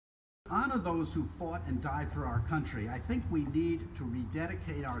honor those who fought and died for our country, I think we need to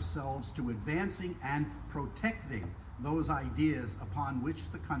rededicate ourselves to advancing and protecting those ideas upon which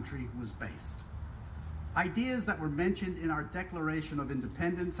the country was based. Ideas that were mentioned in our Declaration of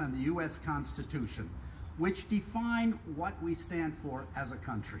Independence and the U.S. Constitution, which define what we stand for as a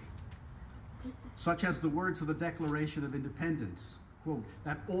country, such as the words of the Declaration of Independence, quote,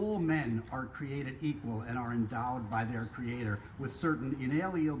 that all men are created equal and are endowed by their Creator with certain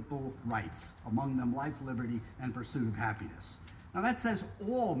inalienable rights, among them life, liberty, and pursuit of happiness. Now that says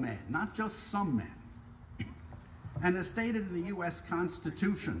all men, not just some men. And as stated in the U.S.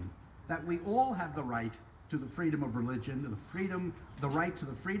 Constitution, that we all have the right to the freedom of religion, the right to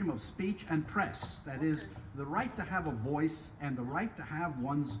the freedom of speech and press, that is, the right to have a voice and the right to have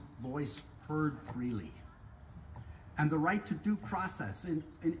one's voice heard freely, and the right to due process in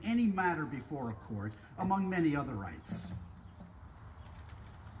any matter before a court, among many other rights.